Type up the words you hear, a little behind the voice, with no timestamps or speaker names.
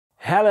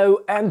Hello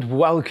and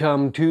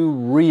welcome to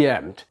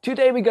ReAmped.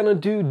 Today we're gonna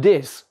do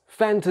this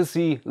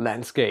fantasy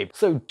landscape,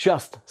 so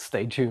just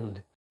stay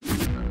tuned.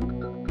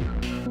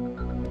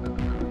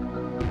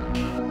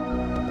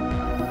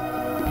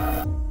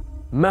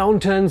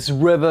 Mountains,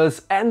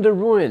 rivers and a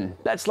ruin.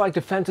 That's like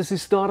the fantasy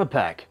starter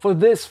pack. For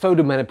this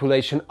photo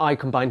manipulation I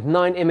combined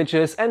 9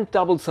 images and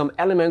doubled some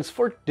elements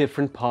for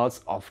different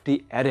parts of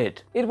the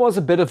edit. It was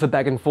a bit of a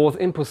back and forth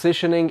in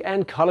positioning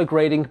and color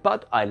grading,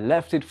 but I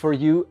left it for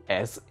you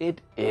as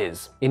it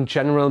is. In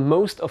general,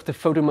 most of the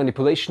photo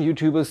manipulation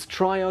YouTubers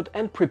try out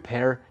and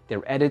prepare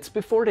their edits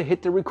before they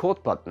hit the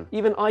record button.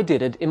 Even I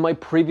did it in my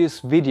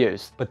previous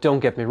videos. But don't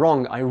get me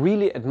wrong, I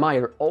really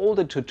admire all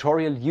the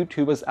tutorial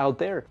YouTubers out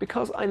there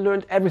because I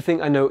learned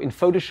everything I know in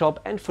Photoshop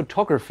and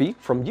photography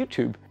from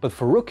YouTube. But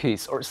for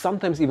rookies or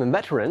sometimes even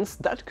veterans,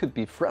 that could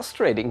be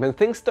frustrating when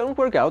things don't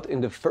work out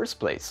in the first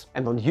place.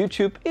 And on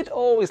YouTube, it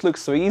always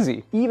looks so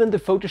easy. Even the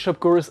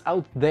Photoshop gurus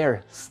out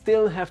there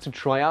still have to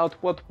try out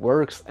what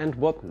works and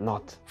what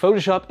not.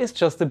 Photoshop is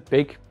just a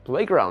big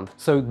playground.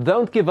 So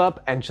don't give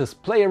up and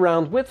just play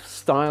around with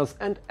styles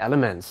and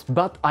elements.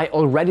 But I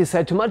already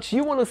said too much.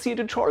 You want to see a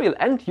tutorial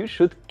and you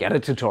should get a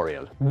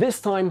tutorial.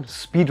 This time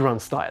speedrun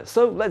style.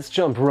 So let's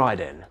jump right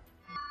in.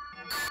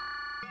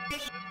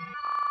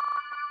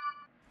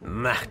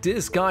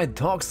 This guy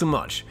talks too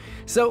much.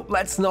 So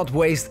let's not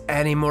waste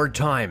any more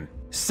time.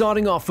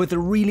 Starting off with a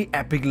really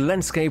epic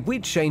landscape, we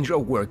change our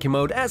working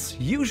mode as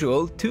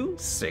usual to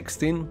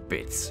 16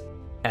 bits.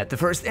 Add the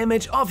first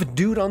image of a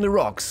dude on the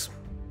rocks,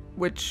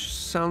 which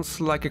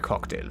sounds like a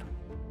cocktail.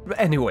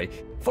 Anyway,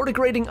 for the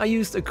grading I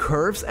used a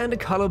curves and a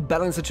color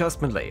balance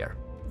adjustment layer.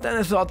 Then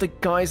I thought the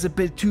guy's a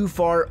bit too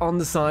far on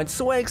the side,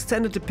 so I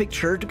extended the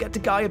picture to get the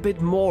guy a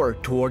bit more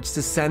towards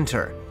the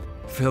center.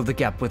 Fill the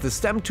gap with the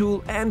stem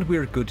tool and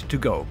we're good to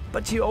go.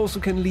 But you also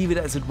can leave it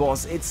as it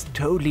was, it's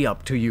totally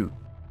up to you.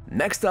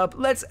 Next up,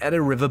 let's add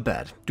a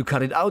riverbed. To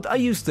cut it out, I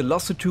used the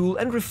lasso tool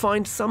and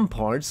refined some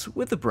parts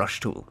with the brush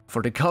tool.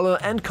 For the color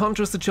and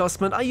contrast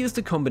adjustment, I used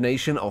a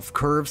combination of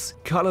curves,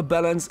 color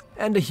balance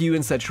and a hue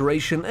and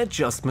saturation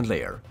adjustment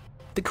layer.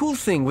 The cool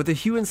thing with the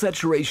hue and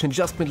saturation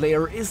adjustment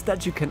layer is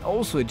that you can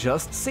also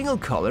adjust single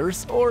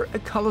colors or a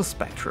color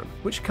spectrum,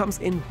 which comes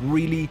in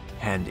really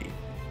handy.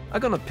 I'm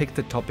gonna pick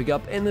the topic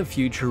up in a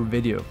future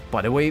video.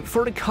 By the way,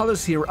 for the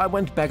colors here I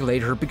went back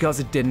later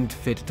because it didn't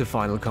fit the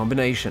final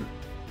combination.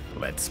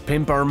 Let's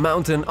pimp our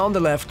mountain on the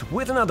left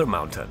with another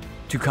mountain.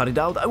 To cut it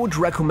out, I would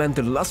recommend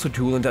the lasso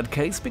tool in that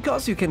case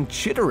because you can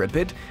jitter a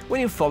bit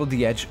when you follow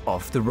the edge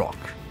of the rock.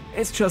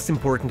 It's just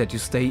important that you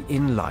stay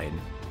in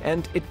line.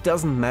 And it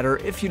doesn't matter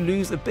if you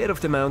lose a bit of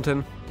the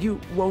mountain, you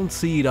won't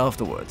see it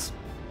afterwards.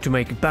 To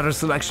make a better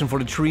selection for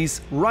the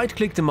trees,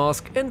 right-click the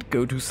mask and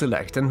go to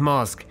Select and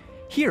Mask.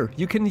 Here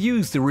you can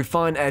use the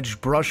Refine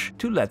Edge brush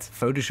to let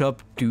Photoshop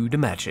do the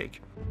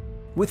magic.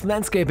 With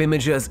landscape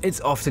images,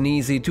 it's often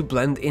easy to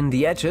blend in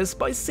the edges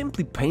by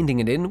simply painting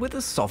it in with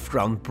a soft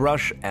round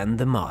brush and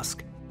the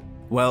mask.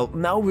 Well,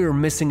 now we're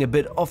missing a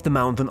bit of the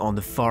mountain on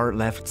the far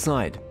left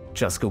side.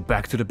 Just go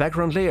back to the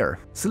background layer,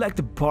 select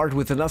the part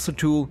with the lasso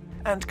tool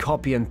and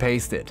copy and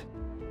paste it.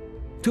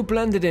 To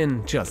blend it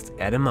in, just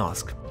add a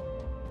mask.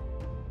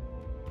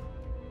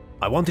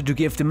 I wanted to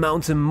give the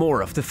mountain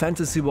more of the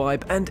fantasy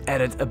vibe and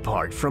added a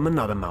part from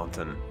another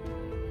mountain.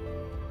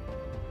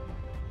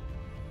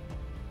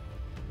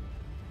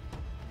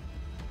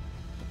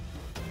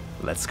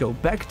 Let's go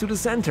back to the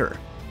center.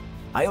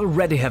 I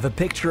already have a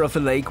picture of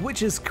a lake,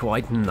 which is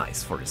quite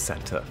nice for the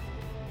center.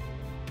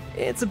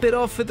 It's a bit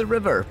off with the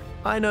river.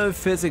 I know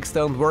physics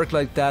don't work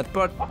like that,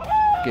 but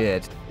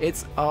it.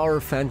 It's our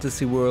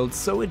fantasy world,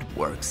 so it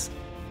works.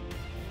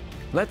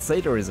 Let's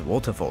say there is a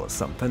waterfall or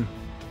something.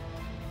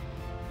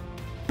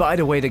 By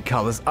the way, the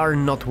colors are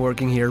not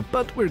working here,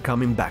 but we're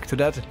coming back to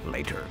that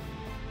later.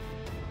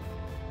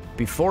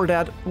 Before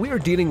that, we are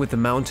dealing with the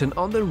mountain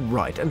on the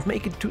right and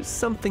make it to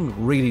something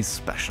really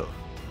special.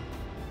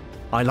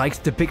 I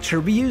liked the picture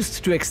we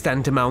used to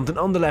extend the mountain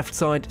on the left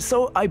side,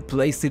 so I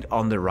placed it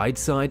on the right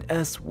side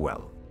as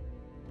well.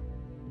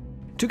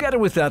 Together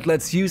with that,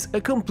 let's use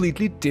a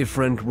completely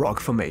different rock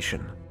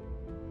formation.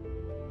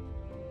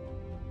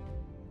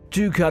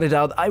 To cut it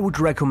out, I would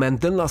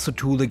recommend the lasso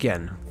tool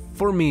again.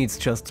 For me, it's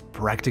just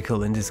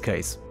practical in this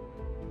case.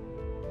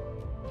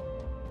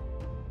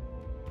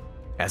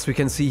 As we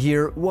can see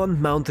here,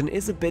 one mountain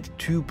is a bit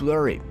too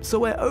blurry,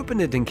 so I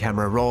opened it in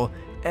Camera Raw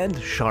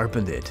and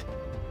sharpened it.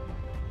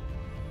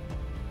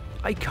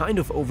 I kind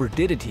of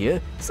overdid it here,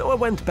 so I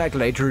went back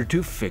later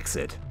to fix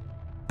it.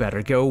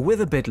 Better go with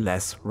a bit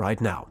less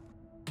right now.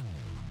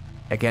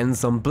 Again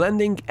some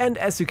blending, and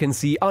as you can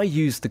see I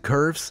used the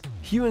curves,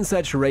 hue and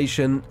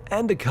saturation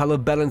and the color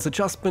balance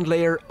adjustment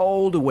layer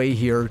all the way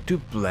here to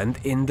blend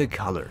in the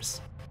colors.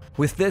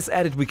 With this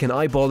edit we can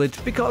eyeball it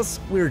because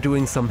we're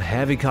doing some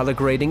heavy color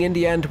grading in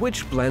the end,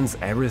 which blends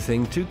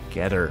everything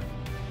together.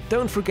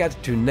 Don't forget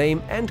to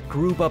name and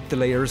group up the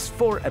layers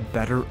for a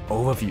better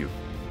overview.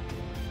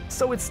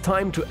 So it's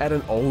time to add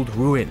an old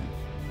ruin.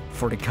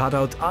 For the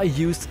cutout I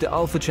used the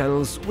alpha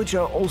channels, which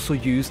are also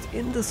used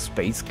in the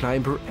Space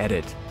Climber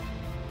edit.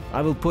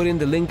 I will put in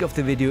the link of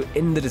the video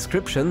in the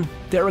description.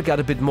 There I got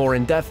a bit more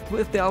in depth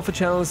with the alpha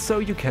channels so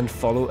you can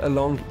follow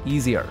along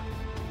easier.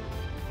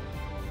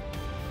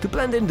 To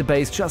blend in the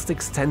base, just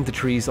extend the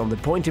trees on the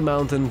pointy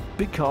mountain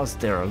because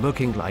they are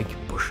looking like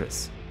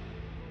bushes.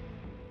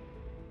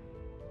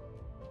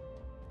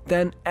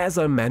 Then, as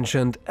I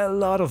mentioned, a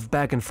lot of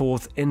back and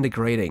forth in the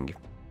grading.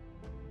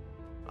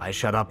 I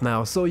shut up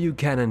now so you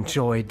can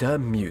enjoy the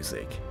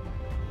music.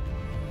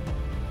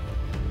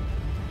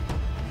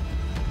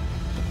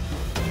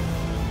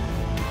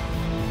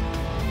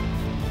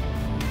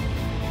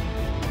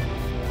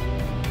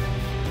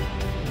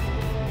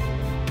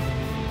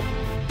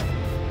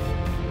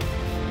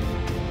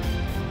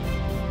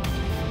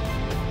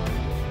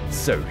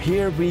 So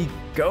here we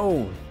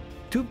go!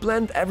 To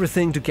blend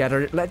everything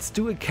together, let's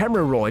do a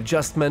camera raw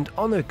adjustment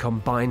on a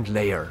combined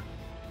layer.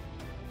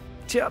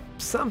 Tja,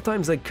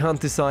 sometimes I can't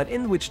decide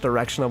in which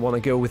direction I want to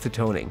go with the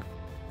toning,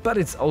 but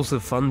it's also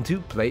fun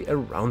to play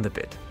around a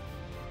bit.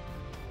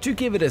 To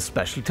give it a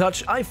special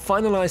touch, I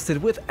finalized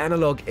it with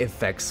Analog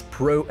Effects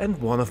Pro and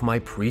one of my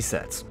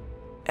presets.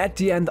 At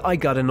the end I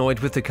got annoyed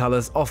with the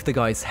colors of the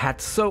guy's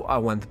hat, so I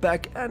went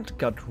back and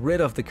got rid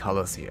of the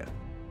colors here.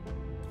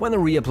 When I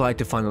reapplied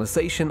the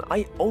finalization,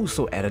 I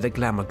also added a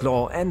glamour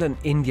glow and an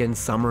Indian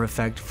summer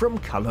effect from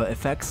Color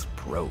Effects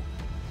Pro.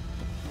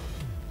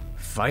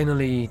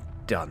 Finally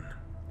done.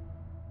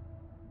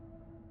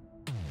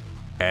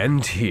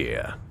 And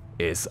here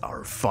is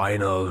our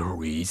final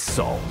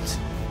result.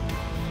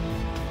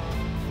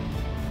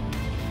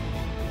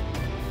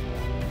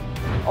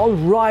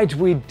 Alright,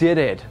 we did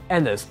it!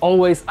 And as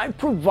always, I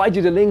provide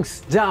you the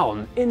links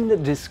down in the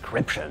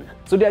description.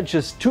 So there are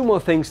just two more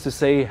things to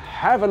say.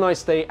 Have a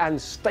nice day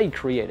and stay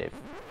creative.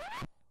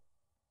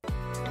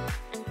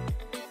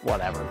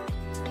 Whatever.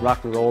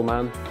 Rock and roll,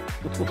 man.